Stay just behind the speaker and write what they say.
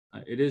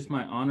It is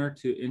my honor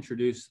to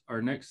introduce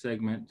our next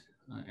segment,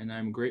 and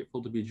I'm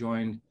grateful to be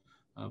joined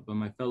by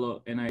my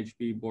fellow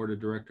NIHB Board of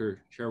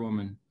Director,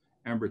 Chairwoman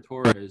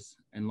Torres,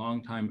 and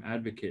longtime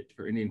advocate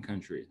for Indian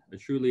country, a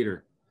true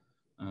leader.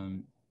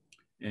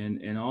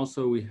 And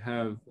also we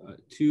have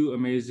two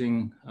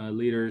amazing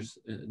leaders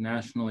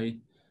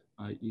nationally,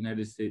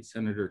 United States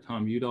Senator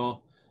Tom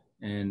Udall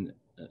and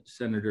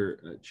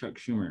Senator Chuck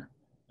Schumer.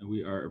 And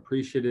we are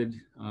appreciated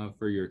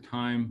for your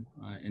time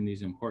in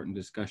these important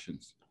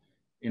discussions.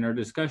 In our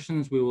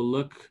discussions, we will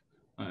look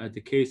at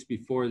the case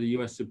before the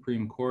U.S.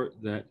 Supreme Court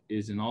that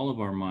is in all of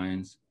our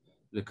minds.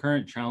 The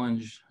current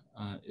challenge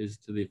is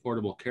to the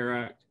Affordable Care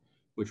Act,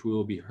 which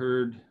will be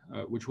heard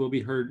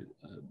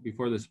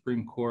before the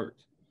Supreme Court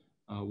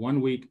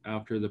 1 week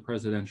after the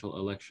presidential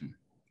election.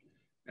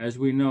 As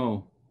we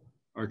know,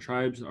 our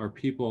tribes, our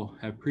people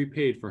have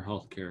prepaid for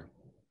health care.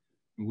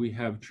 We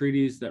have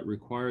treaties that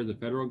require the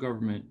federal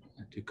government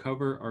to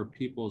cover our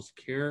people's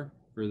care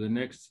for the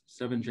next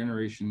 7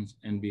 generations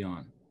and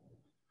beyond.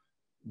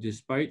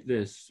 Despite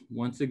this,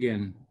 once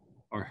again,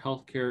 our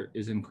healthcare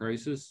is in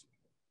crisis,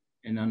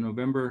 and on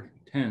November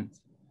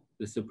 10th,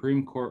 the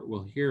Supreme Court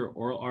will hear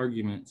oral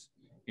arguments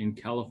in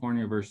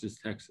California versus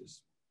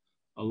Texas,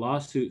 a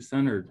lawsuit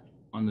centered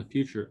on the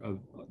future of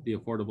the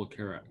Affordable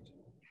Care Act.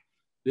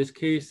 This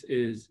case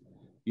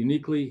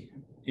uniquely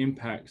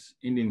impacts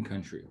Indian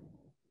country.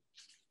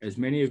 As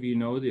many of you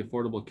know, the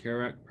Affordable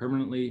Care Act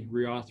permanently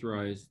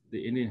reauthorized the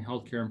Indian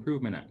Healthcare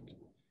Improvement Act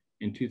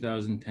in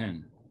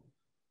 2010.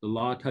 The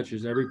law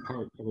touches every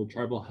part of our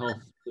tribal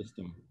health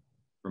system,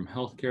 from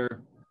healthcare,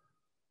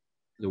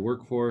 the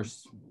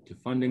workforce, to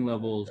funding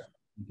levels,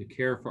 to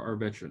care for our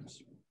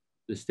veterans.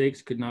 The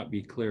stakes could not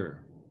be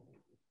clearer.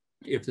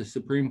 If the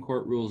Supreme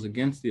Court rules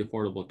against the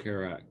Affordable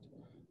Care Act,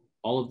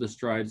 all of the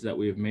strides that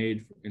we have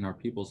made in our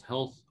people's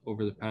health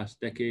over the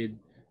past decade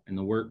and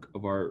the work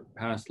of our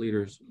past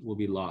leaders will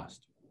be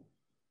lost.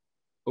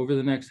 Over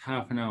the next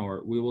half an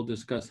hour, we will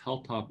discuss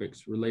health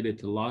topics related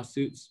to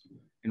lawsuits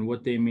and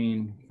what they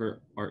mean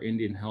for our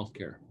Indian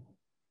healthcare.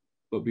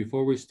 But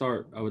before we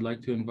start, I would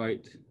like to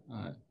invite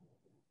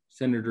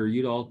Senator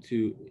Udall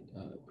to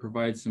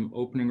provide some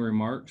opening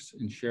remarks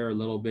and share a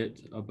little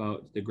bit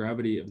about the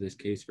gravity of this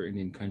case for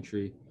Indian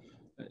country,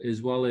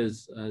 as well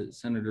as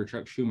Senator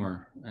Chuck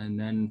Schumer, and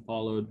then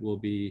followed will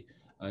be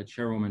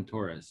Chairwoman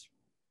Torres.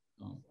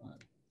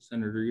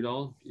 Senator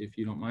Udall, if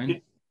you don't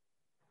mind.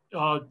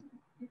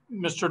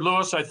 Mr.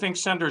 Lewis, I think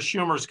Senator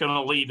Schumer is going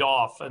to lead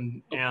off,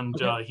 and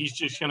okay. He's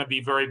just going to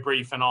be very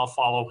brief, and I'll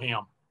follow him.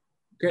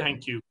 Okay.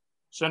 Thank you.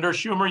 Senator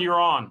Schumer, you're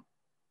on.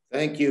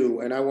 Thank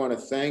you, and I want to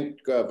thank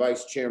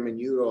Vice Chairman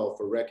Udall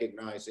for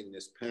recognizing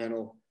this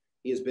panel.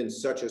 He has been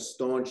such a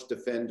staunch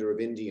defender of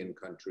Indian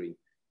country,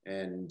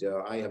 and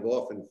I have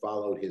often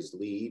followed his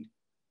lead,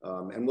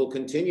 and will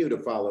continue to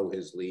follow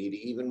his lead,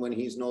 even when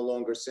he's no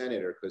longer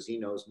senator, because he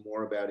knows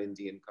more about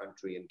Indian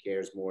country and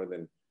cares more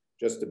than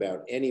just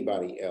about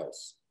anybody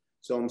else.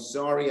 So I'm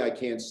sorry I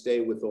can't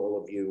stay with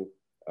all of you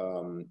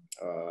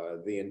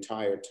the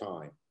entire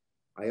time.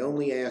 I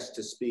only asked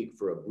to speak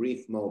for a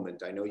brief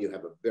moment. I know you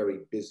have a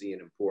very busy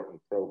and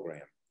important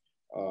program.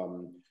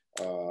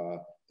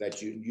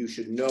 That you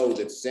should know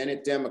that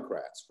Senate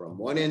Democrats from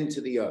one end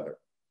to the other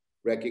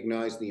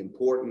recognize the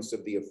importance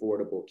of the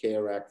Affordable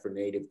Care Act for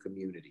Native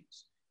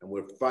communities, and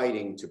we're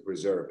fighting to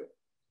preserve it.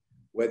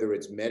 Whether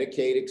it's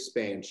Medicaid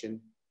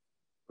expansion,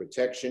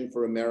 protection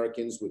for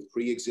Americans with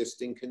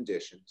pre-existing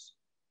conditions,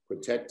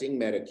 protecting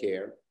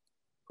Medicare,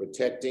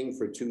 protecting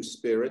for two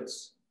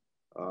spirits.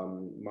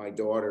 My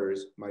daughter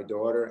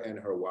and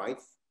her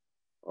wife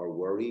are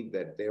worried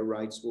that their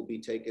rights will be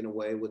taken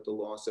away with the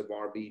loss of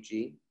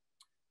RBG.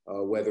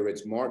 Whether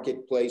it's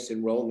marketplace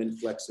enrollment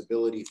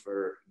flexibility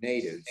for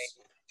natives,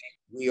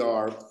 we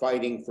are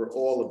fighting for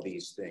all of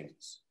these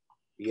things.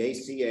 The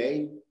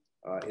ACA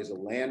is a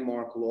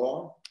landmark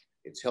law.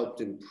 It's helped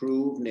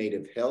improve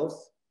Native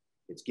health.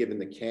 It's given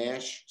the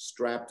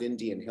cash-strapped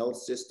Indian health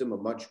system a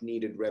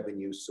much-needed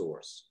revenue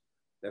source.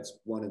 That's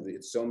one of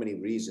it's so many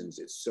reasons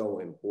it's so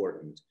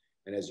important.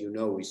 And as you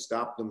know, we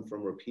stopped them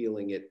from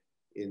repealing it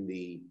in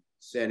the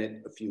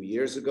Senate a few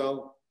years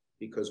ago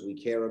because we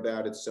care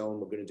about it so, and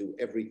we're going to do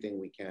everything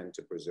we can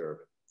to preserve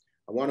it.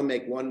 I want to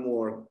make one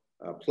more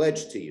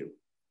pledge to you,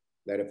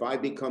 that if I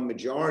become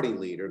majority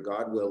leader,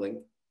 God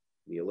willing,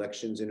 the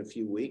election's in a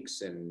few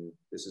weeks, and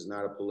this is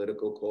not a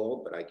political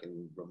call, but I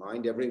can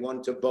remind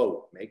everyone to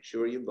vote. Make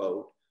sure you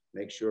vote.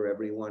 Make sure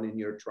everyone in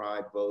your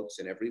tribe votes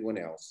and everyone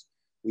else.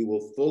 We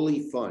will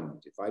fully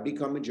fund, if I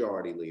become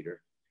majority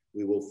leader,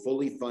 we will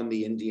fully fund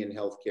the Indian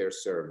Healthcare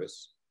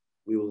Service.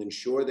 We will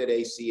ensure that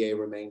ACA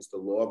remains the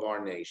law of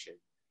our nation,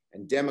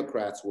 and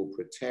Democrats will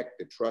protect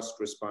the trust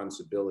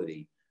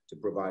responsibility to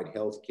provide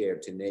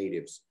healthcare to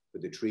natives for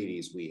the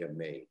treaties we have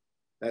made.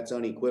 That's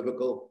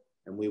unequivocal,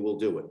 and we will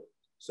do it.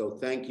 So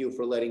thank you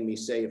for letting me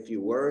say a few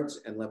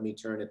words, and let me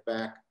turn it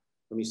back.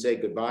 Let me say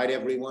goodbye to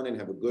everyone and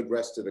have a good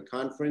rest of the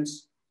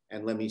conference.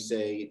 And let me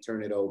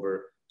turn it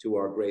over to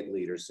our great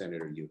leader,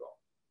 Senator Udall.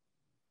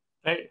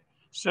 Hey,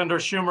 Senator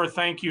Schumer,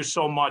 thank you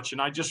so much.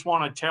 And I just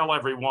want to tell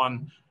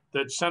everyone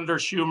that Senator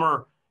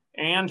Schumer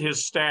and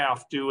his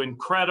staff do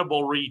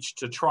incredible reach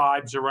to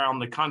tribes around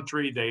the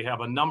country. They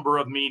have a number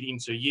of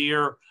meetings a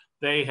year.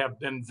 They have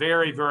been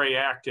very, very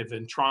active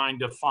in trying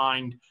to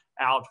find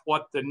out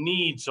what the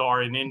needs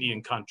are in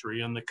Indian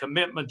country. And the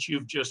commitments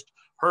you've just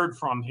heard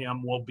from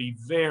him will be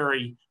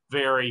very,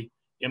 very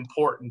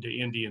important to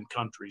Indian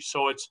country.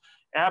 So it's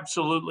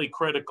absolutely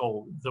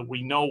critical that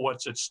we know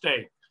what's at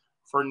stake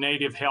for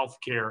Native health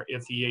care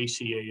if the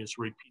ACA is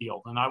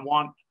repealed. And I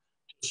want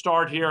to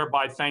start here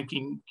by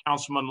thanking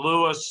Councilman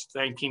Lewis,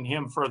 thanking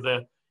him for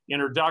the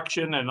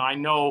introduction. And I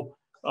know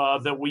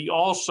that we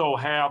also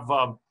have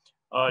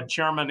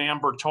Chairman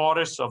Amber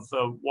Torres of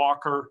the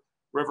Walker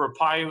River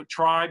Paiute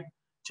tribe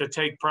to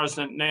take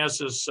President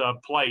Nez's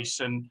place.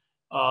 And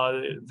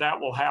that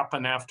will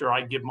happen after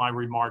I give my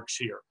remarks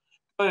here.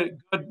 Good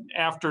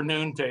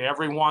afternoon to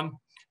everyone.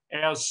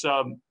 As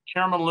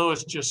Chairman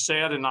Lewis just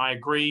said, and I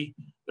agree,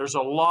 there's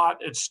a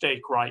lot at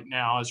stake right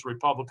now as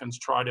Republicans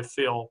try to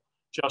fill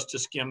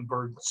Justice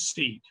Ginsburg's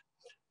seat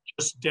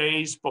just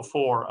days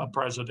before a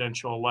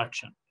presidential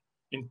election,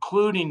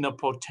 including the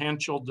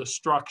potential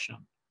destruction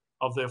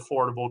of the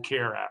Affordable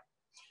Care Act.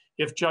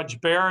 If Judge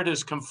Barrett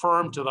is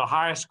confirmed to the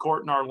highest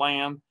court in our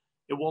land,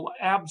 it will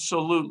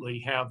absolutely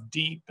have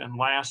deep and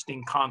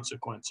lasting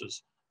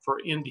consequences for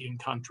Indian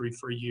country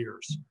for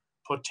years,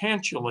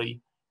 potentially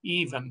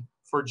even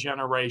for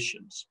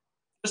generations.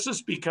 This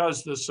is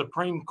because the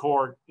Supreme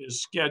Court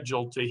is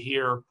scheduled to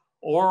hear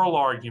oral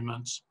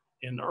arguments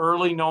in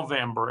early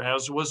November,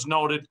 as was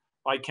noted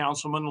by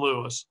Councilman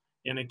Lewis,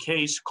 in a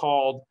case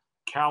called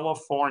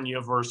California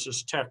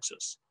versus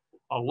Texas,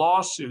 a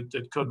lawsuit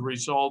that could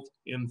result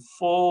in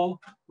full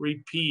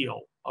repeal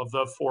of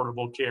the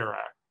Affordable Care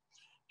Act.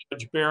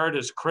 Judge Barrett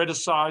has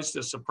criticized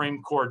the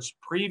Supreme Court's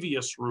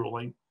previous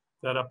ruling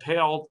that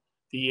upheld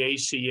the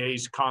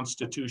ACA's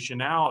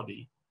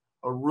constitutionality,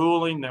 a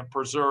ruling that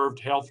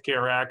preserved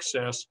healthcare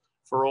access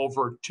for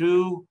over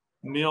 2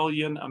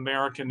 million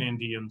American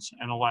Indians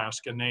and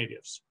Alaska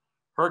Natives.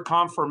 Her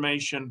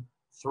confirmation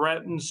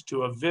threatens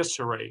to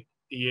eviscerate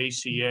the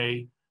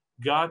ACA,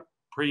 gut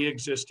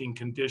pre-existing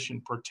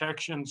condition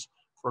protections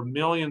for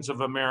millions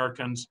of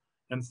Americans,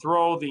 and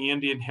throw the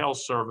Indian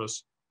Health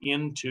Service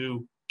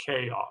into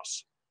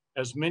chaos.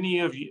 As many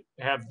of you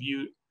have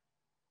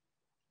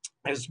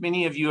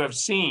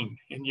seen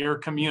in your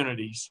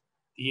communities,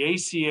 the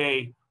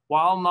ACA,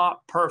 while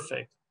not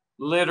perfect,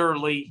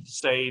 literally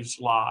saves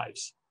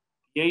lives.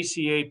 The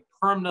ACA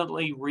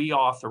permanently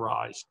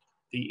reauthorized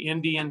the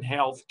Indian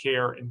Health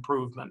Care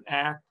Improvement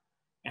Act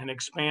and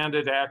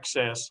expanded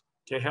access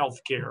to health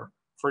care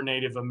for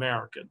Native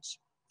Americans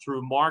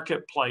through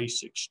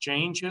marketplace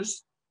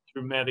exchanges,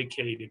 through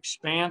Medicaid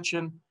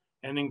expansion,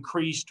 and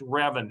increased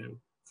revenue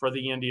for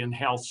the Indian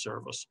Health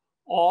Service.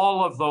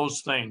 All of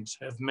those things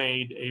have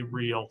made a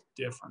real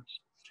difference.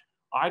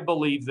 I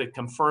believe that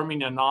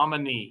confirming a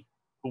nominee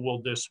who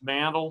will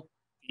dismantle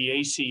the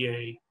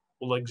ACA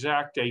will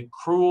exact a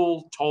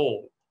cruel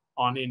toll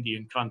on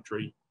Indian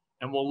country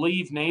and will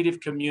leave Native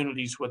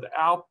communities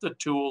without the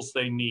tools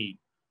they need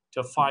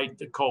to fight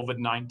the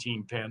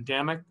COVID-19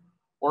 pandemic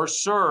or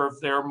serve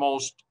their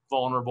most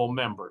vulnerable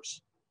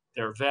members,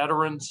 their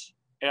veterans,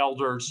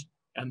 elders,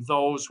 and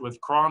those with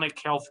chronic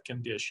health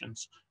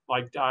conditions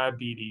like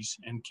diabetes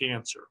and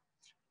cancer.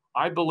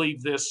 I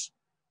believe this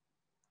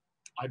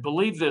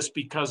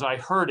because I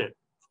heard it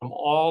from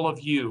all of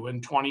you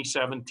in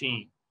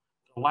 2017,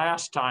 the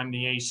last time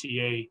the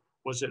ACA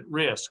was at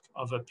risk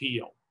of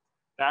appeal.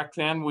 Back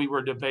then, we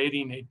were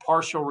debating a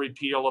partial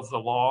repeal of the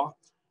law,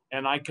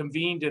 and I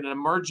convened an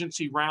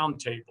emergency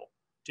roundtable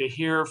to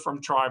hear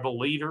from tribal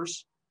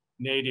leaders,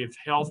 Native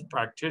health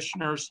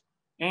practitioners,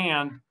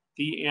 and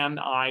the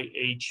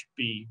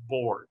NIHB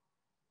board.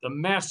 The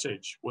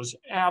message was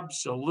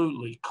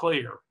absolutely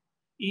clear.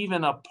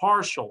 Even a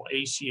partial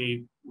ACA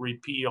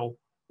repeal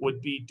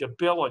would be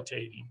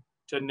debilitating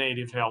to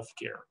Native health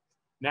care.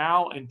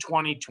 Now in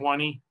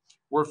 2020,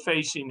 we're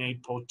facing a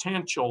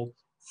potential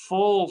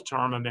full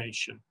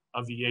termination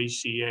of the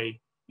ACA,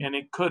 and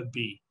it could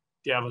be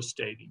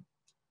devastating.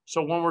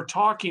 So when we're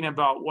talking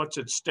about what's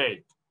at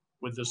stake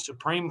with the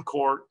Supreme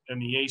Court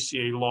and the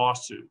ACA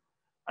lawsuit,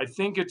 I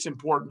think it's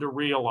important to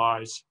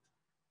realize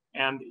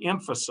and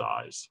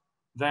emphasize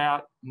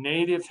that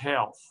Native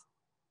health,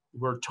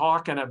 we're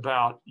talking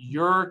about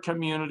your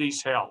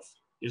community's health,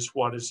 is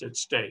what is at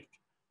stake.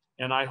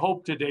 And I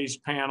hope today's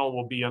panel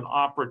will be an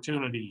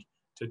opportunity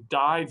to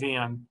dive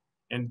in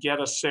and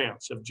get a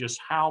sense of just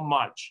how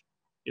much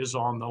is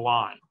on the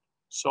line.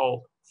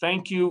 So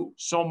thank you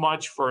so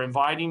much for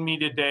inviting me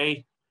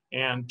today.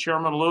 And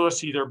Chairman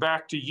Lewis, either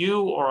back to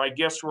you, or I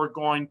guess we're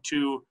going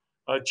to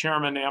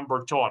Chairman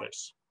Amber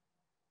Torres.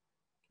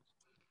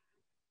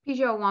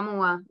 Pijo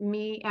Wamua,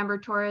 me Amber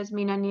Torres,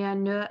 Minania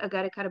Ne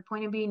Agarikata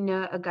Poinabi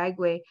Ne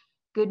Agaigwe.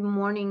 Good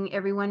morning,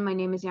 everyone. My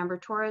name is Amber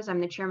Torres. I'm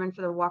the chairman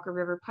for the Walker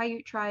River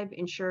Paiute Tribe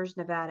in Schurz,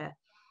 Nevada.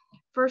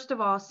 First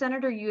of all,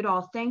 Senator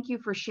Udall, thank you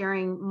for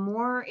sharing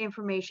more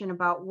information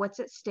about what's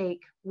at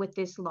stake with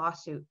this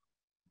lawsuit.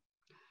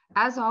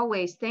 As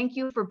always, thank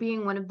you for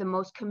being one of the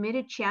most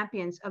committed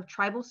champions of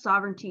tribal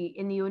sovereignty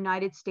in the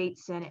United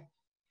States Senate.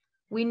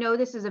 We know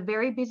this is a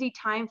very busy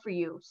time for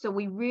you, so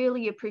we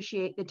really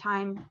appreciate the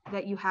time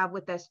that you have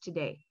with us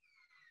today.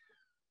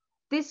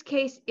 This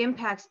case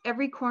impacts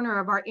every corner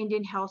of our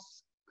Indian health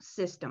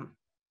system.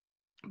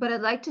 But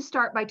I'd like to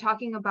start by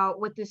talking about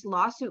what this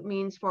lawsuit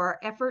means for our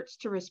efforts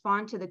to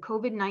respond to the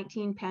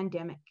COVID-19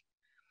 pandemic.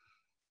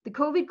 The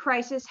COVID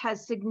crisis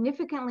has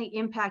significantly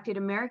impacted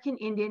American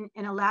Indian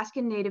and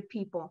Alaskan Native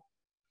people.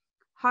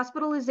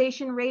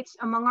 Hospitalization rates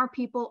among our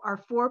people are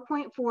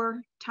 4.4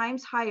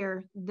 times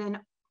higher than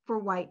for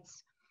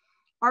whites.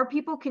 Our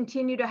people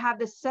continue to have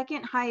the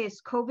second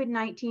highest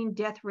COVID-19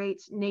 death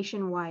rates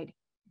nationwide.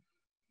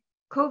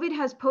 COVID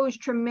has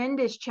posed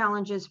tremendous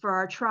challenges for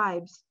our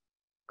tribes.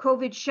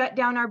 COVID shut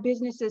down our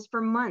businesses for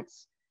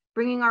months,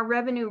 bringing our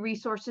revenue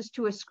resources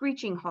to a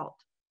screeching halt.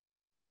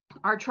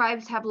 Our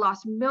tribes have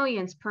lost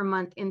millions per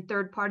month in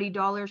third-party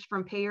dollars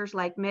from payers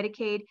like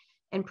Medicaid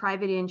and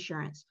private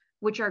insurance,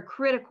 which are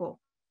critical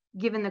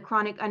given the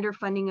chronic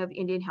underfunding of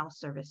Indian Health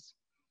Service.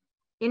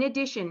 In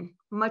addition,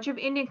 much of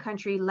Indian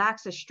country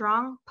lacks a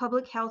strong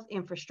public health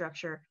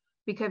infrastructure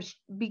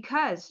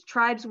because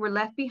tribes were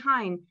left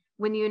behind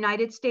when the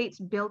United States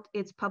built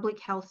its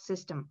public health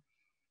system.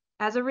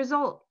 As a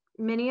result,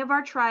 many of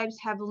our tribes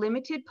have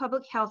limited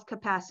public health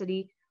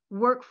capacity,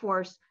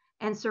 workforce,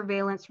 and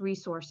surveillance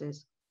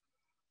resources.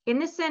 In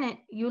the Senate,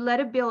 you led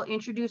a bill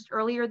introduced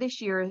earlier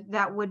this year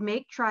that would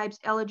make tribes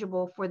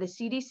eligible for the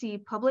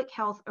CDC Public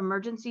Health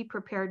Emergency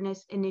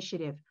Preparedness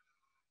Initiative.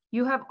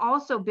 You have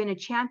also been a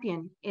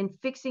champion in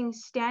fixing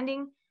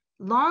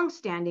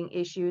long-standing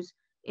issues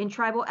in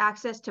tribal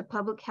access to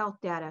public health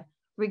data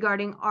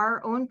regarding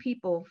our own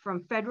people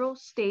from federal,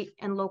 state,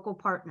 and local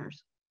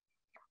partners.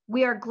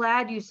 We are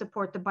glad you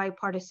support the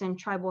bipartisan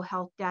Tribal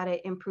Health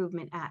Data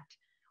Improvement Act,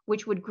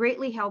 which would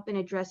greatly help in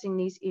addressing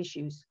these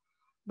issues.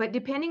 But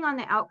depending on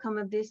the outcome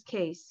of this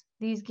case,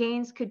 these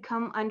gains could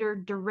come under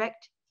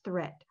direct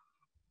threat.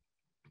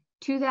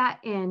 To that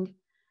end,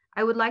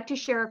 I would like to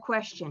share a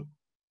question.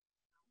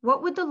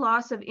 What would the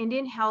loss of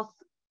Indian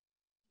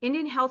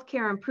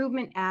Healthcare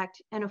Improvement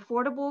Act and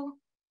Affordable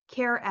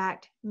Care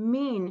Act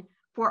mean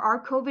for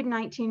our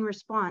COVID-19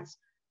 response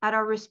at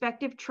our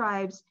respective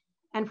tribes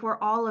and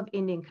for all of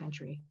Indian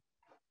country?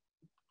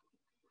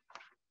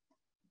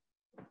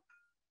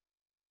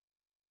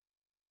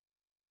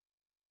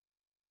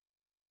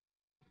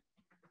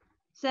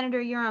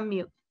 Senator, you're on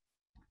mute.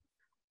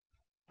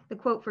 The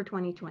quote for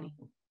 2020.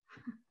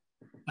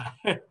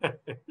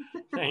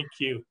 Thank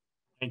you.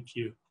 Thank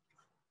you.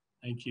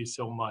 Thank you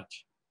so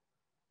much.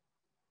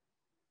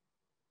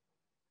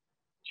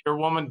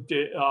 Chairwoman,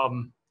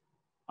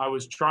 I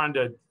was trying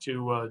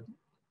to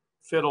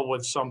fiddle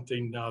with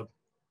something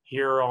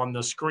here on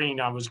the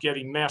screen. I was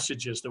getting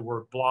messages that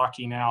were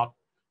blocking out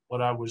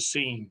what I was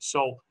seeing.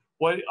 So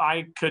what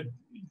I could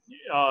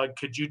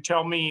you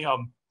tell me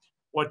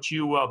what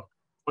you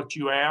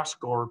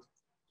ask, or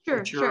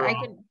sure,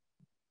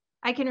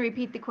 I can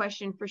repeat the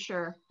question for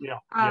sure. Yeah.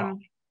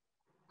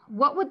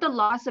 What would the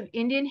loss of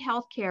Indian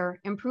Healthcare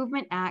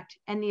Improvement Act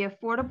and the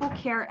Affordable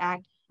Care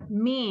Act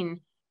mean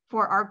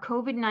for our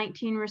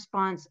COVID-19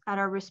 response at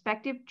our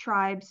respective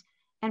tribes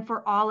and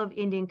for all of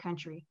Indian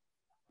country?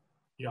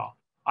 Yeah,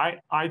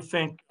 I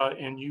think,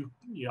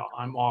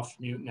 I'm off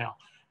mute now.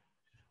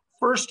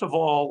 First of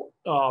all,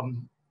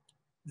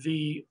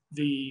 the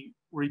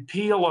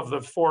repeal of the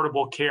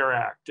Affordable Care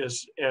Act,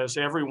 as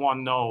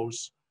everyone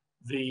knows,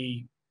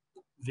 the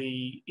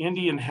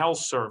Indian Health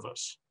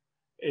Service,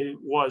 it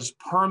was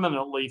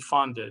permanently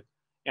funded.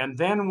 And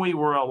then we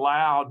were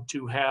allowed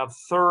to have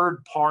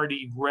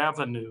third-party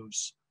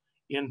revenues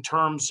in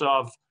terms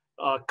of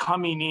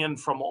coming in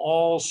from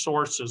all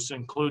sources,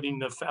 including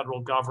the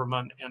federal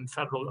government and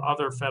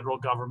other federal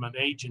government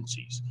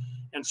agencies.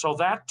 And so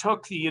that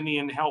took the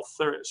Indian Health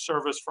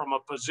Service from a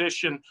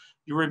position,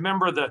 you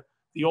remember the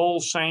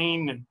old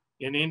saying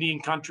in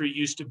Indian country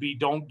used to be,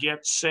 don't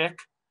get sick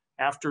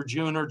after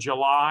June or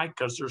July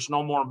because there's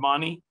no more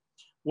money.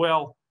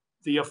 Well,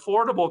 the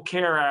Affordable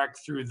Care Act,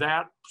 through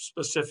that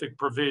specific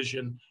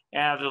provision,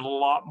 added a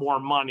lot more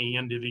money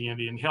into the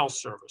Indian Health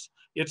Service.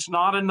 It's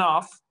not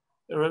enough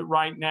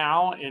right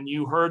now, and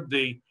you heard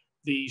the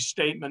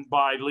statement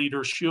by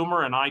Leader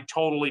Schumer, and I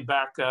totally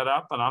back that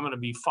up, and I'm going to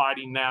be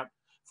fighting that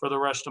for the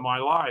rest of my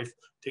life,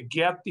 to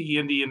get the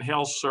Indian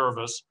Health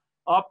Service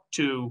up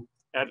to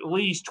at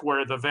least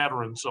where the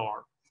veterans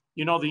are.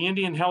 You know, the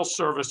Indian Health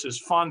Service is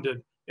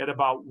funded at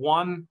about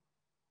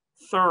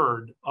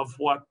 1/3 of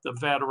what the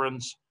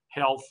Veterans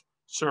Health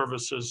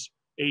Services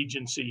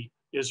Agency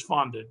is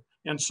funded.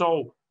 And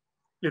so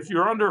if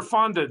you're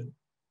underfunded,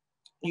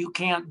 you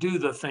can't do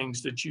the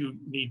things that you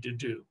need to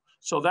do.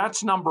 So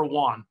that's number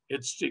one.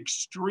 It's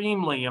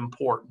extremely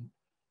important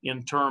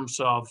in terms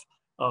of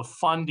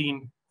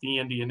funding the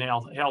Indian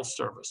Health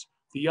Service.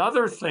 The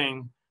other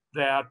thing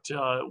that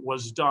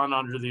was done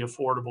under the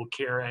Affordable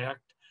Care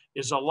Act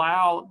is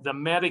allow the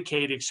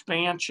Medicaid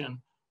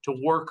expansion to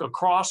work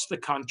across the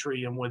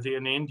country and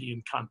within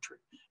Indian country.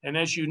 And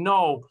as you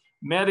know,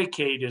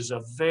 Medicaid is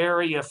a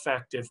very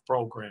effective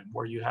program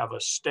where you have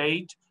a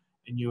state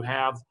and you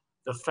have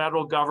the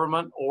federal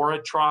government or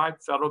a tribe,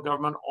 federal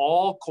government,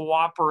 all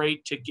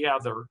cooperate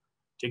together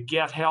to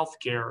get health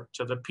care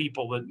to the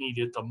people that need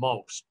it the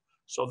most.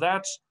 So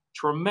that's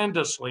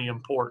tremendously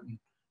important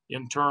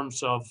in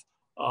terms of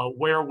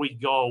where we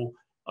go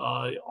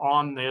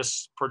on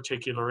this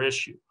particular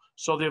issue.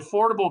 So the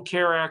Affordable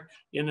Care Act,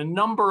 in a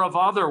number of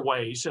other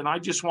ways, and I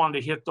just wanted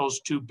to hit those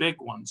two big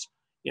ones,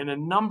 in a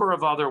number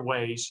of other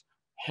ways,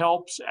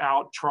 helps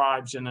out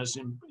tribes and has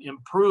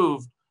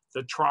improved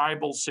the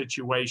tribal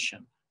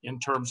situation in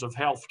terms of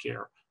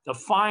healthcare. The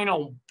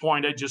final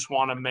point I just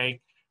want to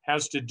make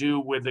has to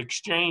do with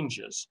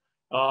exchanges.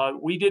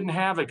 We didn't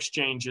have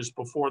exchanges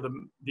before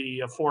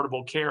the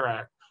Affordable Care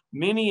Act.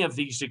 Many of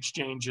these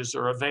exchanges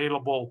are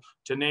available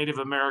to Native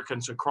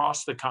Americans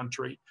across the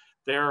country.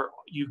 There,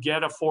 you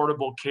get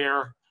affordable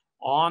care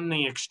on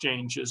the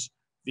exchanges.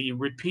 The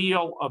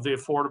repeal of the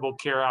Affordable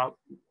Care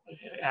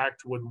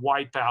Act would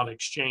wipe out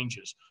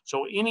exchanges.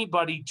 So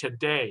anybody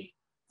today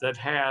that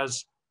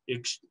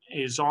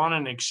is on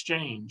an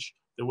exchange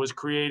that was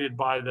created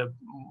by the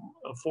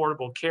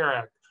Affordable Care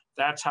Act,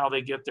 that's how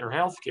they get their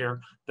health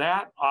care.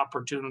 That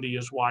opportunity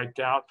is wiped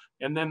out,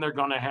 and then they're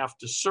going to have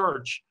to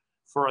search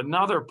for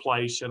another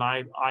place, and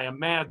I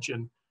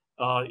imagine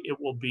it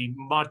will be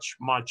much,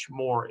 much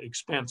more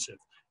expensive.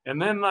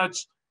 And then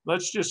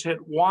let's just hit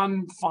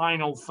one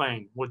final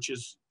thing, which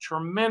is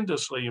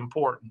tremendously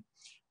important.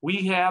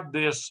 We have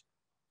this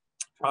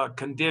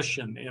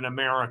condition in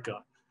America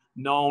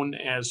known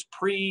as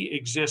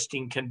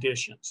pre-existing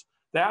conditions.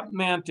 That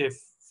meant if,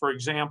 for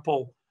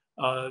example,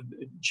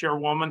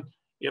 Chairwoman,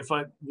 if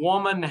a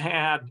woman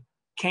had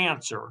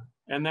cancer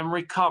and then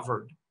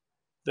recovered,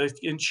 the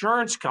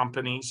insurance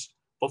companies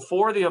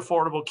before the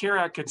Affordable Care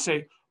Act could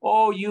say,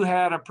 oh, you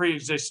had a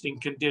pre-existing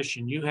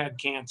condition, you had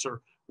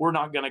cancer, we're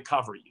not going to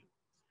cover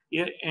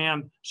you.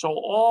 And so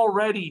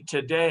already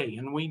today,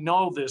 and we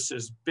know this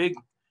is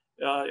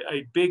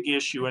a big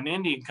issue in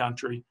Indian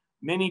country,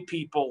 many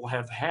people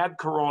have had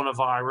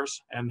coronavirus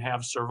and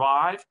have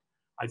survived.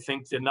 I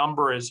think the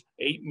number is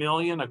 8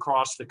 million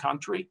across the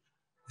country.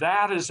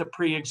 That is a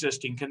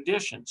pre-existing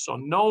condition. So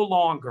no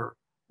longer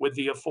with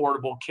the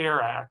Affordable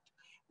Care Act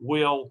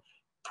will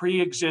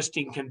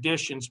pre-existing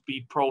conditions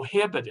be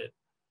prohibited.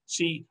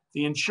 See,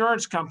 the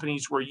insurance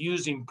companies were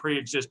using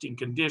pre-existing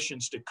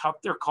conditions to cut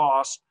their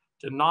costs,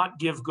 to not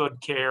give good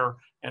care,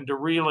 and to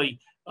really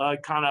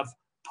kind of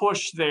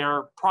push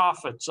their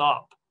profits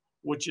up,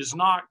 which is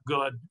not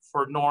good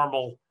for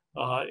normal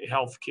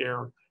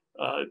healthcare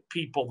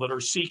people that are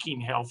seeking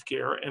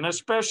healthcare, and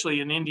especially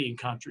in Indian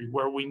country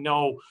where we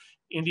know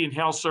Indian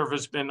Health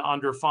Service has been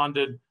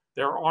underfunded.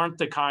 There aren't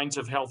the kinds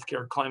of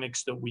healthcare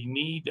clinics that we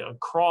need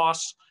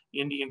across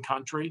Indian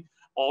country,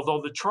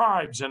 although the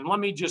tribes, and let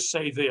me just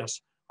say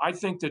this, I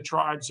think the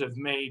tribes have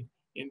made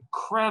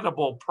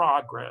incredible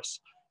progress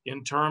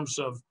in terms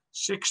of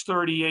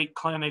 638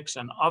 clinics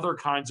and other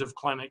kinds of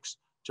clinics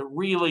to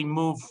really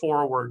move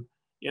forward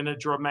in a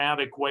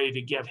dramatic way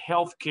to get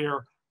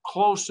healthcare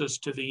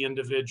closest to the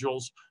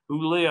individuals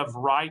who live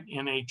right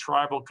in a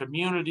tribal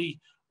community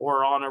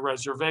or on a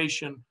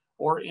reservation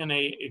or in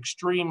a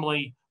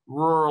extremely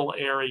rural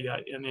area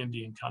in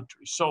Indian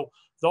country. So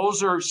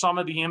those are some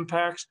of the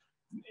impacts.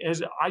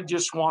 As I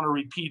just want to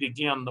repeat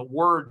again, the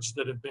words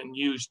that have been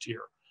used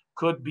here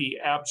could be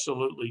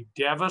absolutely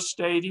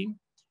devastating.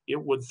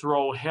 It would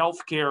throw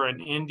healthcare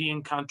in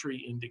Indian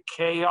country into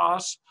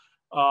chaos.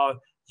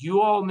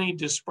 You all need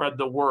to spread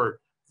the word.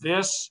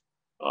 This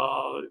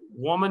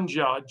woman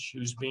judge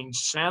who's being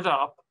sent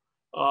up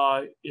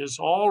is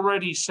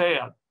already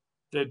said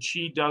that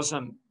she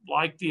doesn't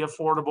like the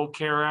Affordable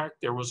Care Act.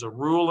 There was a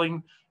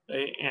ruling,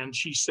 and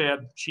she said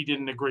she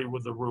didn't agree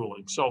with the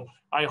ruling. So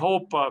I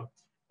hope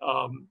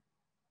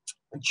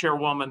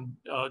Chairwoman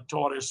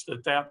Torres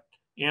that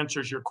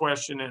answers your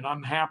question, and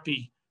I'm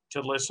happy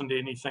to listen to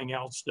anything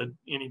else that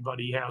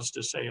anybody has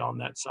to say on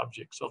that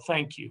subject. So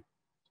thank you.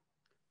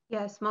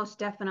 Yes, most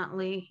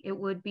definitely. It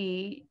would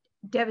be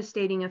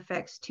devastating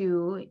effects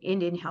to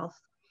Indian health.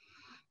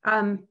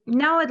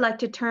 Now I'd like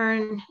to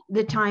turn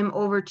the time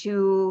over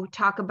to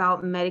talk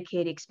about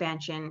Medicaid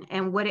expansion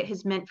and what it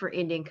has meant for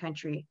Indian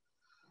country.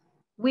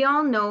 We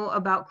all know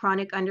about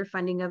chronic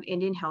underfunding of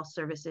Indian health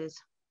services.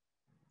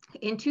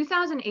 In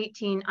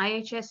 2018,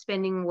 IHS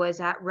spending was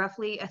at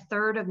roughly a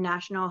third of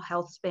national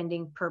health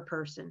spending per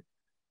person.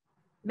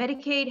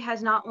 Medicaid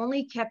has not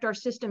only kept our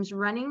systems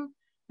running,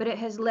 but it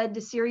has led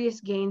to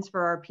serious gains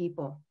for our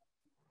people.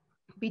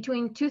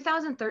 Between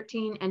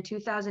 2013 and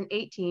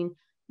 2018,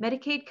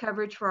 Medicaid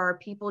coverage for our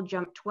people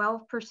jumped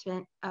 12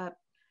 percentage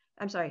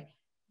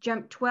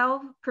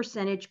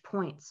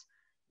points.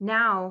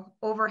 Now,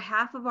 over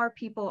half of our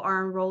people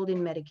are enrolled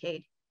in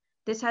Medicaid.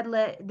 This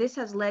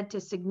has led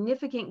to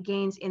significant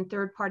gains in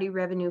third-party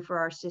revenue for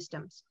our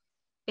systems.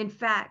 In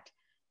fact,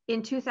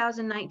 in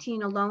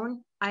 2019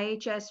 alone,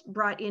 IHS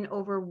brought in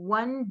over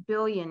 $1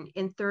 billion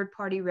in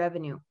third-party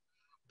revenue.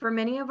 For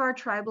many of our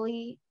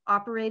tribally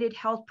operated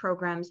health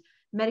programs,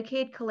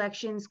 Medicaid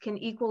collections can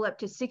equal up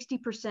to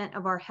 60%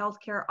 of our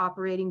healthcare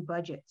operating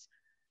budgets.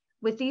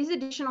 With these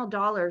additional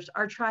dollars,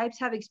 our tribes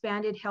have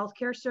expanded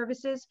healthcare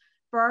services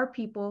for our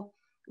people,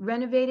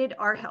 renovated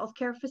our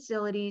healthcare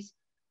facilities,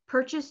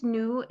 purchased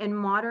new and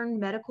modern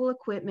medical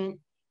equipment,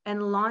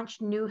 and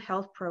launched new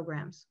health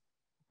programs.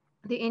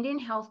 The Indian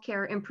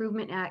Healthcare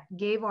Improvement Act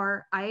gave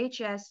our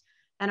IHS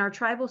and our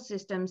tribal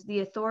systems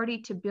the authority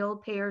to bill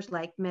payers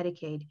like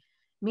Medicaid.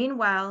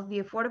 Meanwhile, the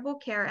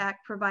Affordable Care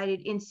Act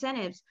provided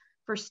incentives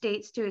for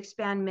states to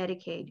expand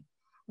Medicaid,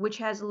 which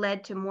has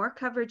led to more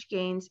coverage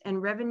gains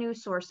and revenue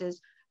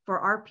sources for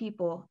our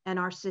people and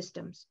our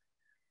systems.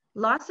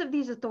 Loss of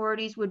these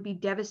authorities would be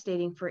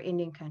devastating for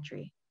Indian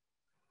country.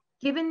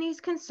 Given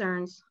these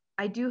concerns,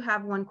 I do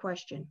have one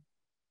question.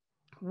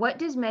 What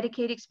does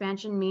Medicaid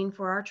expansion mean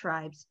for our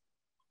tribes?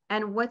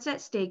 And what's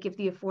at stake if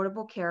the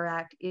Affordable Care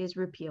Act is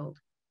repealed?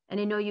 And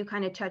I know you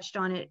kind of touched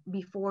on it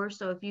before,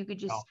 so if you could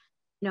just,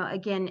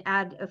 again,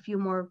 add a few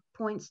more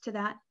points to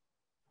that.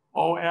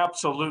 Oh,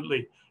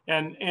 absolutely.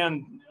 And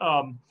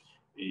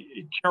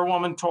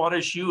Chairwoman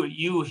Torres,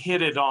 you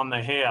hit it on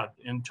the head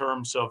in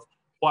terms of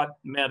what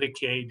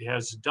Medicaid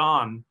has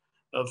done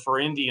for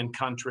Indian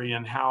country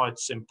and how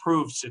it's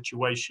improved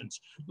situations.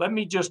 Let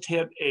me just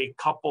hit a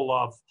couple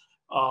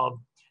of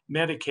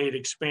Medicaid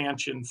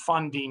expansion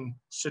funding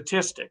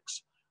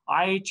statistics.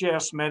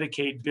 IHS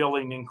Medicaid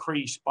billing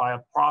increased by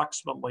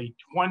approximately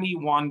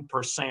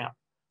 21%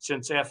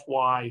 since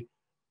FY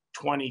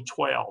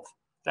 2012.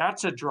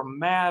 That's a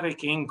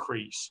dramatic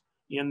increase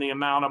in the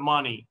amount of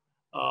money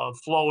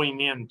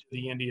flowing into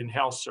the Indian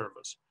Health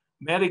Service.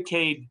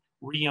 Medicaid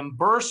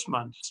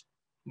reimbursements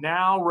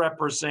now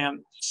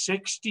represent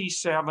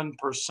 67%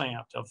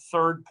 of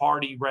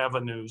third-party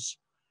revenues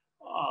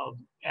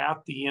at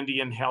the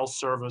Indian Health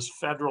Service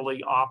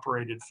federally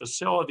operated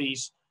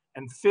facilities,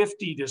 and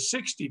 50 to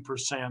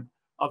 60%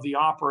 of the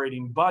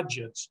operating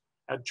budgets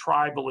at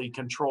tribally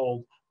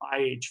controlled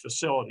IH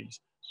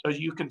facilities. So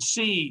you can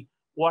see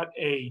what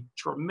a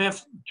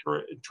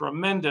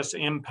tremendous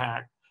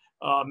impact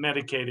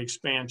Medicaid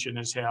expansion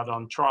has had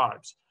on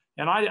tribes.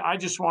 And I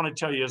just want to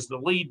tell you, as the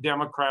lead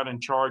Democrat in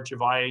charge of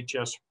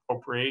IHS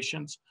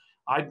appropriations,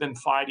 I've been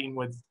fighting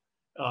with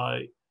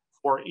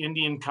for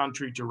Indian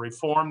country to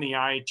reform the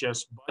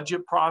IHS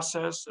budget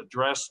process,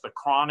 address the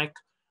chronic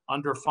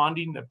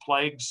underfunding that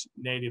plagues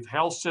Native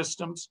health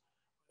systems.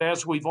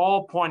 As we've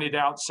all pointed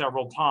out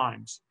several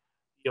times,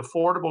 the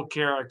Affordable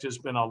Care Act has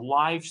been a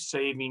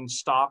life-saving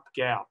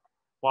stopgap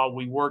while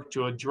we work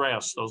to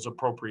address those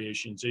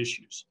appropriations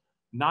issues.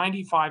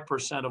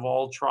 95% of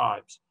all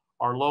tribes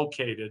are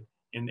located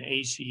in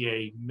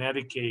ACA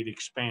Medicaid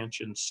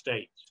expansion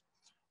states.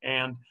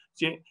 And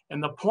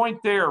the point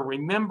there,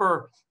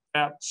 remember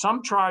that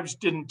some tribes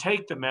didn't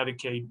take the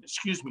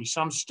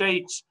some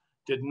states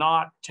did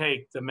not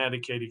take the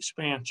Medicaid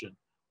expansion.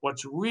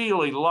 What's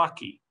really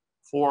lucky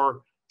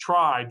for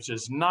tribes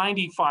is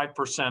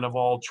 95% of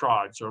all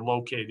tribes are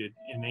located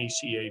in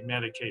ACA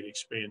Medicaid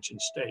expansion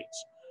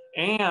states.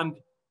 And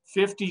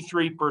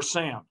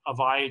 53% of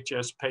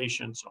IHS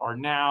patients are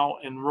now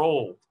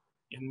enrolled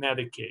in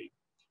Medicaid.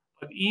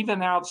 But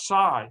even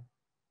outside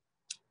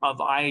of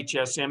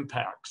IHS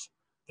impacts,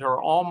 there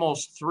are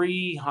almost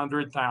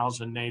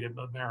 300,000 Native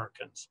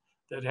Americans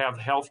that have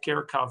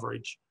healthcare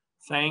coverage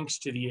thanks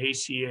to the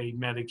ACA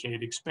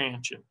Medicaid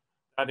expansion.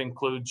 That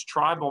includes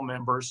tribal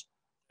members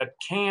that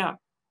can't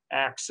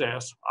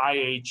access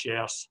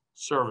IHS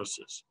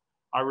services.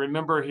 I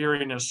remember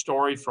hearing a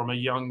story from a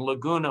young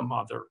Laguna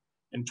mother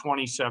in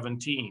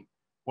 2017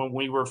 when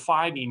we were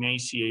fighting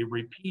ACA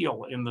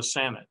repeal in the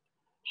Senate.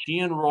 She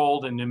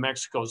enrolled in New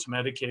Mexico's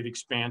Medicaid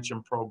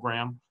expansion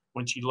program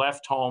when she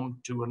left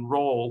home to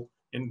enroll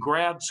in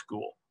grad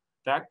school.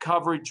 That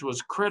coverage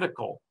was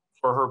critical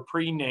for her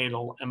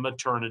prenatal and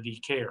maternity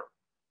care.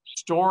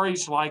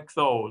 Stories like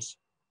those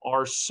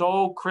are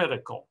so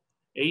critical.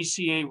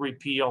 ACA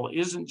repeal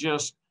isn't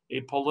just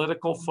a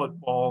political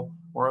football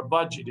or a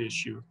budget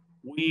issue.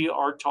 We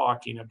are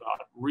talking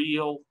about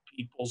real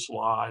people's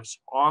lives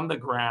on the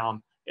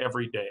ground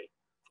every day.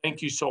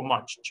 Thank you so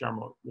much,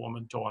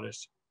 Chairwoman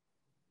Torres.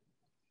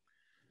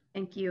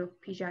 Thank you.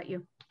 Appreciate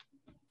you.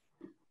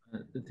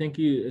 Thank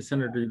you,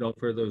 Senator Udall,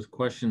 for those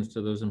questions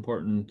to those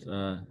important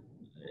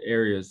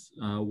areas.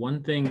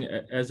 One thing,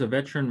 as a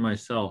veteran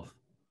myself,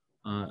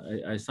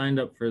 I signed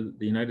up for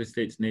the United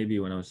States Navy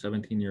when I was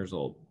 17 years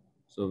old.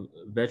 So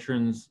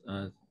veterans,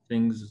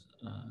 things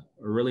are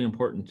really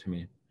important to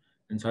me.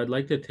 And so I'd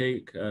like to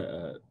take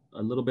a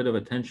little bit of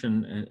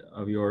attention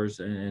of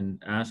yours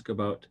and ask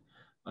about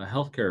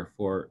healthcare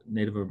for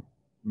Native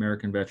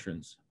American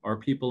veterans. Our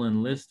people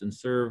enlist and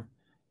serve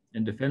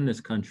and defend this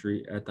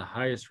country at the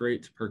highest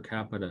rates per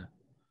capita,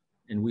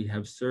 and we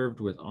have served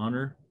with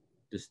honor,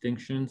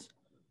 distinctions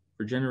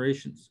for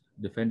generations,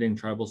 defending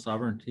tribal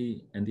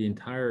sovereignty and the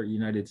entire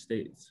United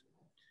States.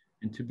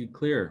 And to be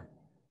clear,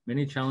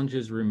 many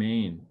challenges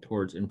remain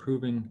towards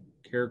improving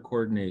care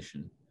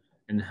coordination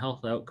and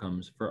health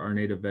outcomes for our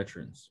Native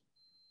veterans.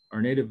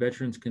 Our Native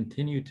veterans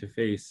continue to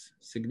face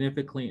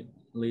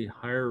significantly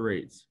higher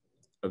rates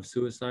of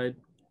suicide,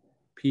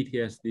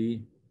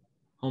 PTSD,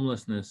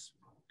 homelessness,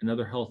 and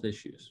other health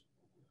issues.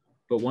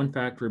 But one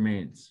fact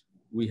remains: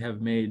 we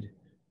have made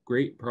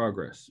great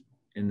progress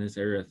in this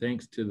area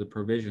thanks to the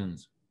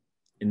provisions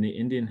in the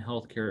Indian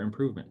Healthcare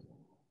Improvement.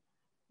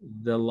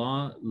 The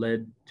law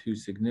led to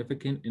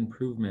significant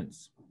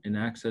improvements in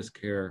access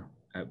care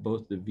at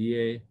both the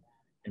VA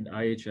and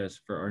IHS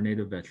for our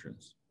Native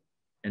veterans,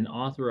 and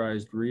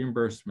authorized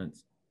reimbursement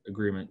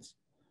agreements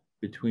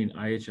between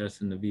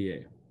IHS and the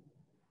VA,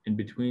 and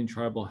between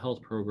tribal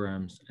health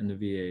programs and the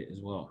VA as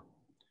well.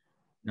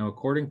 Now,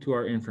 according to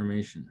our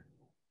information,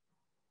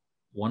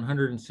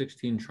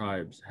 116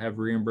 tribes have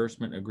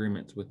reimbursement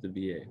agreements with the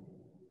VA.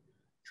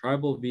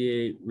 Tribal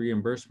VA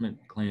reimbursement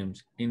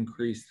claims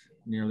increased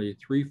nearly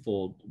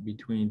threefold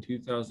between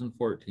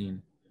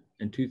 2014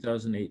 and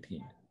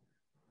 2018,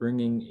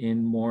 bringing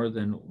in more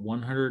than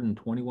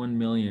 121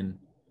 million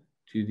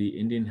to the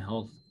Indian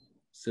health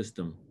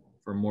system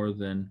for more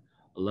than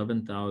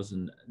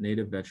 11,000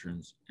 Native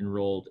veterans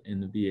enrolled in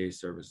the VA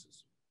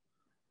services.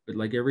 But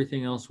like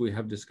everything else we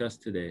have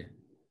discussed today,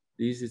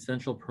 these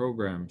essential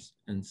programs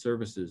and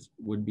services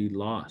would be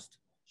lost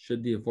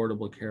should the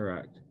Affordable Care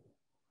Act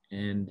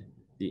and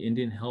the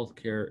Indian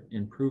Healthcare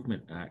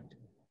Improvement Act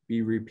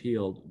be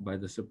repealed by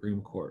the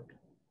Supreme Court.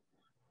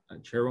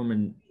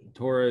 Chairwoman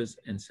Torres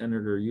and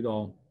Senator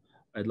Udall,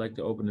 I'd like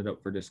to open it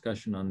up for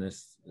discussion on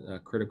this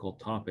critical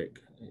topic.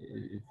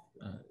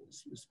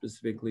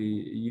 Specifically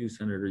you,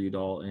 Senator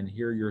Udall, and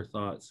hear your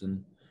thoughts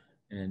and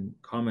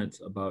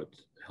comments about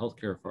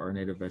healthcare for our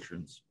Native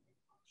veterans.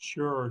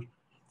 Sure.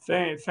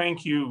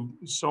 Thank you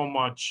so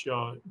much,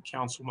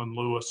 Councilman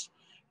Lewis.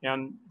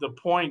 And the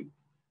point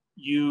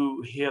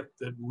you hit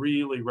that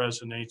really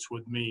resonates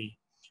with me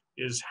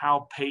is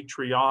how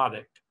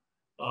patriotic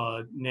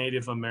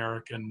Native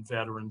American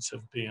veterans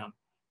have been,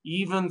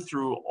 even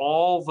through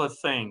all the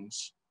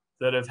things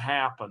that have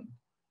happened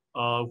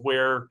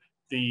where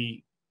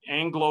the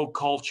Anglo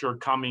culture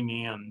coming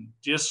in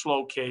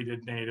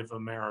dislocated Native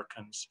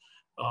Americans.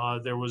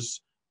 There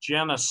was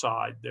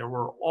genocide. There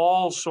were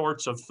all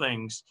sorts of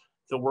things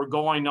that were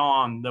going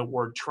on that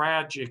were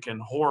tragic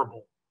and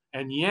horrible.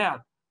 And yet,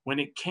 when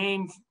it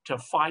came to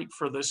fight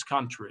for this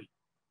country,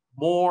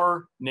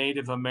 more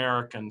Native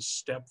Americans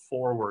stepped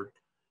forward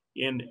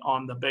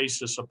on the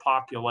basis of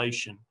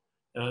population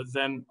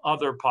than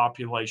other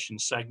population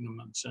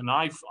segments. And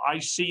I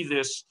see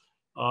this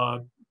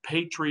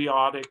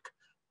patriotic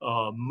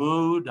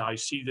mood. I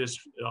see this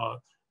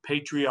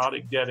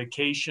patriotic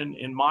dedication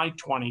in my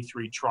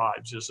 23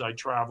 tribes as I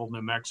travel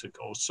New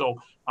Mexico. So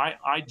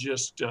I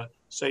just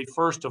say,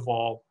 first of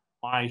all,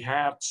 my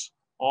hat's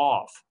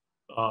off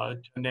to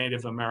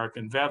Native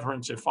American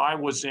veterans. If I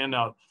was in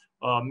a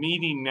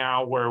meeting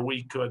now where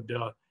we could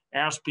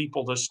ask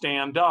people to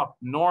stand up,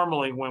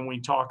 normally when we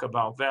talk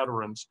about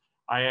veterans,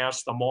 I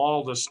ask them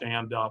all to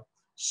stand up,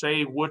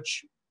 say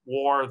which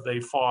war they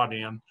fought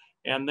in,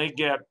 and they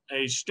get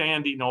a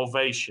standing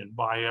ovation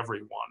by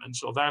everyone. And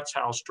so that's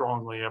how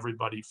strongly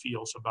everybody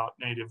feels about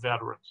Native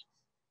veterans.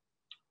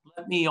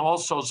 Let me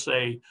also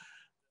say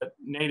that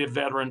Native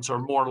veterans are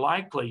more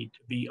likely to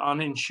be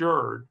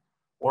uninsured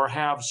or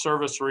have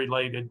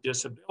service-related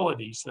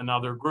disabilities than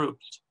other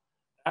groups.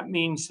 That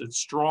means that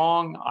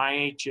strong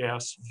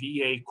IHS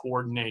VA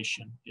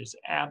coordination is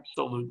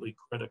absolutely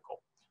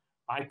critical.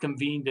 I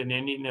convened an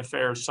Indian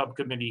Affairs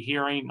Subcommittee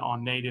hearing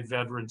on Native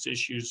veterans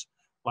issues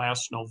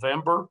last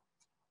November.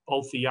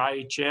 Both the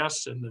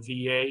IHS and the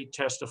VA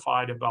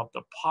testified about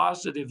the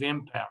positive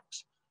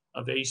impacts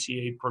of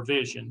ACA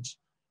provisions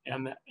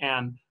and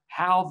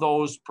how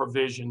those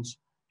provisions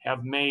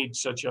have made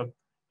such a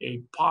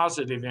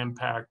positive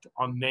impact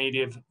on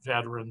Native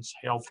veterans'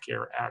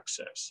 healthcare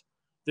access.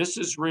 This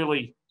is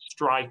really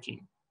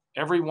striking.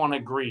 Everyone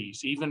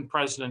agrees, even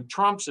President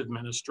Trump's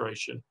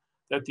administration,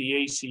 that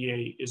the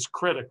ACA is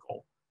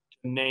critical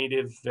to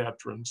Native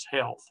veterans'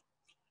 health.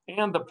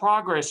 And the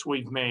progress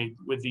we've made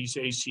with these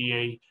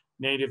ACA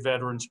Native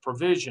veterans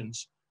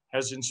provisions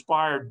has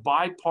inspired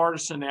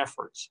bipartisan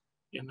efforts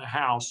in the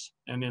House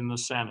and in the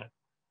Senate.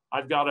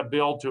 I've got a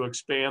bill to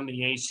expand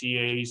the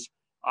ACA's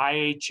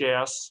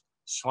IHS/VA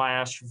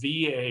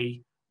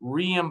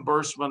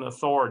reimbursement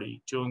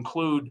authority to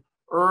include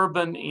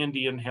urban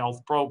Indian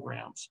health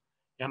programs.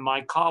 And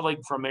my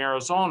colleague from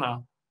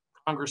Arizona,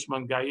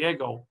 Congressman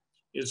Gallego,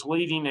 is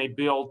leading a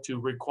bill to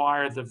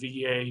require the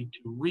VA to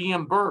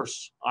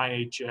reimburse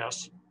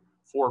IHS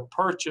for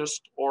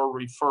purchased or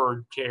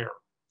referred care.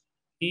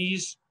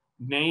 These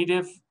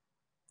Native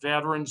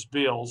veterans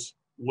bills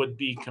would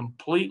be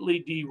completely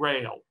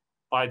derailed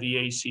by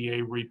the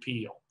ACA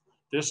repeal.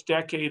 This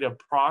decade of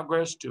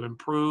progress to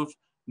improve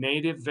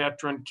Native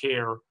veteran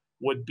care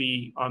would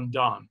be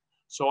undone.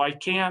 So I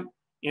can't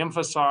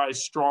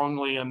emphasize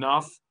strongly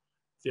enough,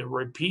 the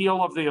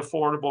repeal of the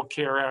Affordable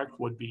Care Act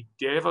would be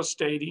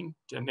devastating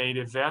to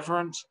Native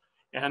veterans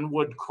and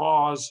would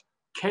cause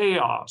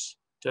chaos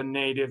to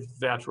Native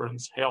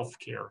veterans' health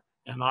care.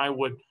 And I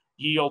would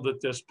yield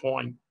at this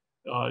point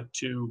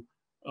to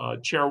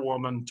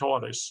Chairwoman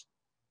Torres.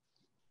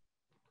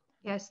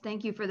 Yes,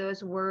 thank you for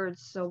those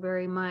words so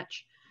very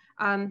much.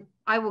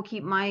 I will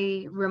keep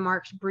my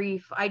remarks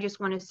brief. I just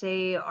want to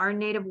say our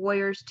Native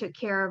warriors took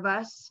care of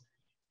us,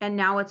 and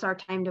now it's our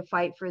time to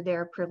fight for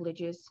their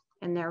privileges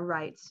and their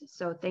rights.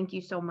 So thank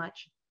you so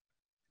much.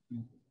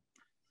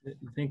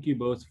 Thank you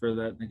both for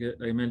that. Like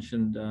I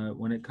mentioned,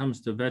 when it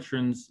comes to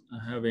veterans,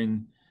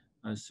 having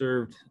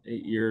served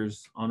 8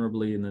 years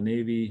honorably in the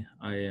Navy,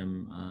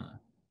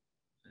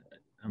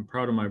 I'm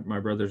proud of my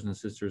brothers and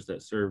sisters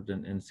that served,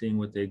 and seeing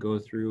what they go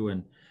through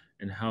and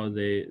how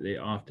they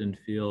often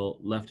feel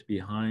left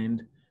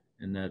behind,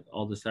 and that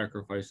all the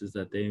sacrifices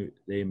that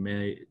they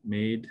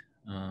made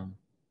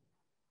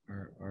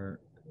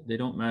they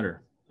don't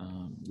matter.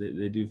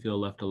 They do feel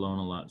left alone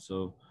a lot.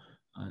 So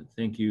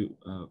thank you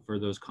for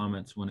those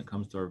comments when it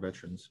comes to our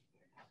veterans.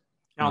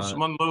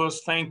 Councilman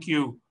Lewis, thank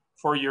you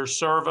for your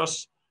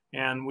service,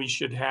 and we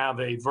should have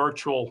a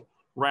virtual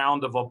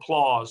round of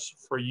applause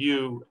for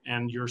you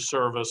and your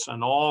service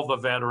and all the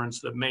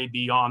veterans that may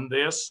be on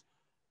this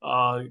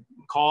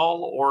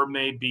call or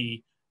may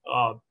be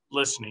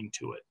listening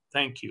to it.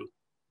 Thank you.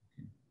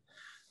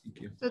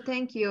 Thank you. So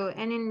thank you.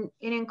 And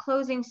in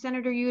closing,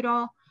 Senator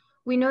Udall,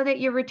 we know that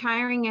you're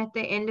retiring at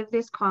the end of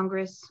this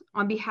Congress.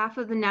 On behalf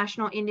of the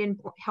National Indian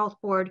Health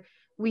Board,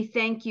 we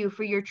thank you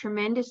for your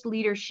tremendous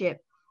leadership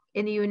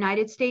in the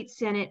United States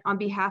Senate on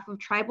behalf of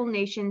tribal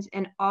nations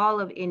and all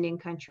of Indian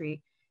country.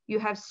 You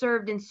have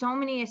served in so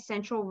many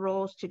essential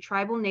roles to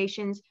tribal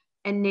nations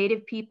and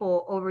Native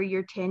people over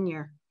your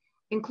tenure,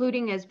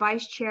 including as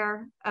Vice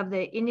Chair of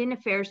the Indian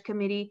Affairs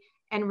Committee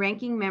and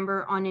Ranking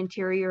Member on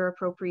Interior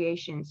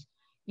Appropriations.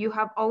 You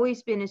have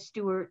always been a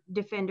steward,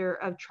 defender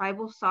of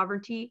tribal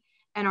sovereignty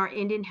and our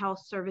Indian Health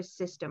Service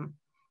system.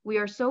 We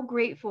are so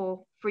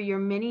grateful for your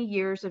many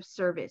years of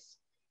service.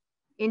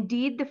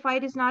 Indeed, the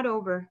fight is not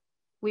over.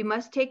 We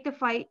must take the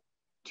fight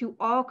to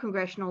all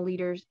congressional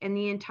leaders and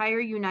the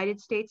entire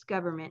United States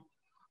government.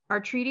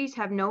 Our treaties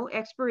have no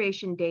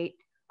expiration date.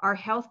 Our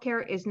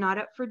healthcare is not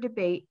up for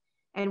debate,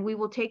 and we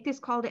will take this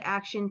call to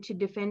action to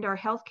defend our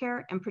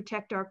healthcare and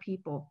protect our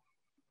people.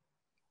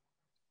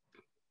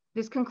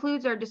 This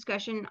concludes our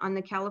discussion on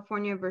the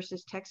California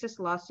versus Texas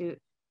lawsuit.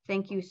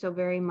 Thank you so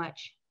very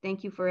much.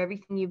 Thank you for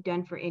everything you've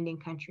done for Indian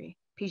country.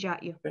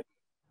 Pijat you.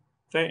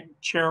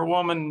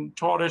 Chairwoman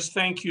Torres,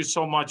 thank you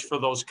so much for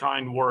those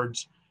kind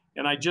words.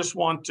 And I just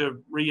want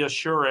to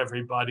reassure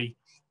everybody,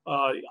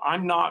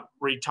 I'm not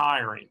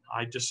retiring.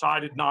 I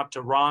decided not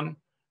to run,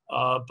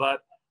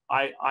 but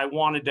I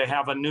wanted to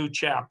have a new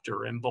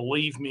chapter. And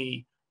believe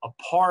me, a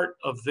part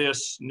of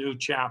this new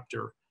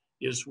chapter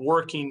is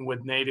working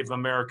with Native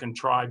American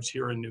tribes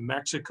here in New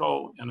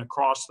Mexico and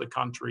across the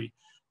country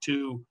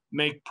to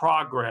make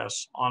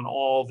progress on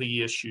all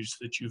the issues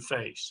that you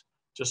face,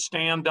 to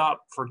stand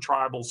up for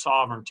tribal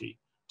sovereignty,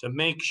 to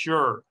make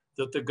sure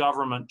that the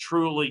government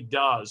truly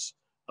does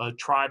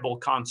tribal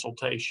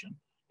consultation,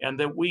 and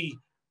that we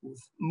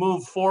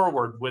move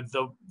forward with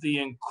the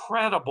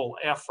incredible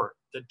effort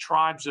that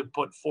tribes have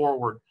put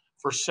forward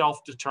for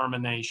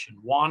self-determination,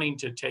 wanting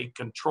to take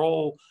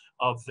control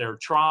of their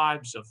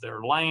tribes, of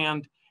their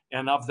land,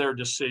 and of their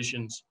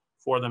decisions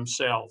for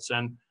themselves.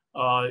 And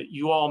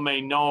you all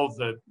may know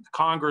that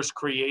Congress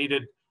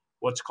created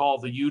what's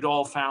called the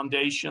Udall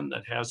Foundation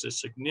that has a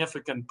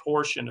significant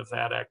portion of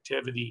that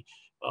activity,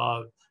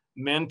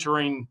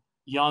 mentoring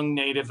young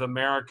Native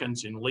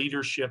Americans in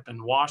leadership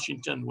in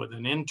Washington with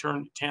an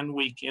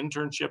 10-week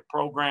internship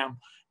program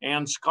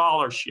and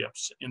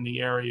scholarships in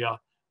the area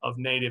of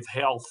Native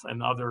health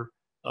and other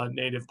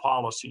Native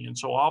policy. And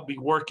so I'll be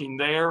working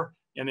there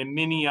and in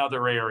many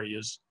other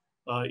areas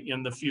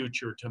in the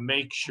future to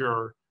make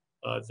sure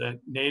that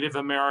Native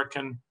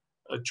American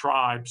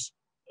tribes,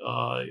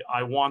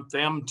 I want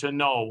them to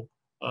know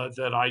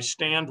that I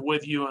stand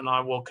with you, and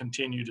I will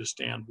continue to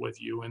stand with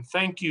you. And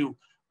thank you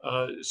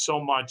so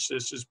much.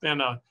 This has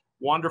been a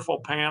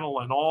wonderful panel,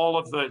 and all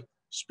of the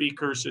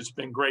speakers, it's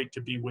been great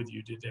to be with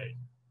you today.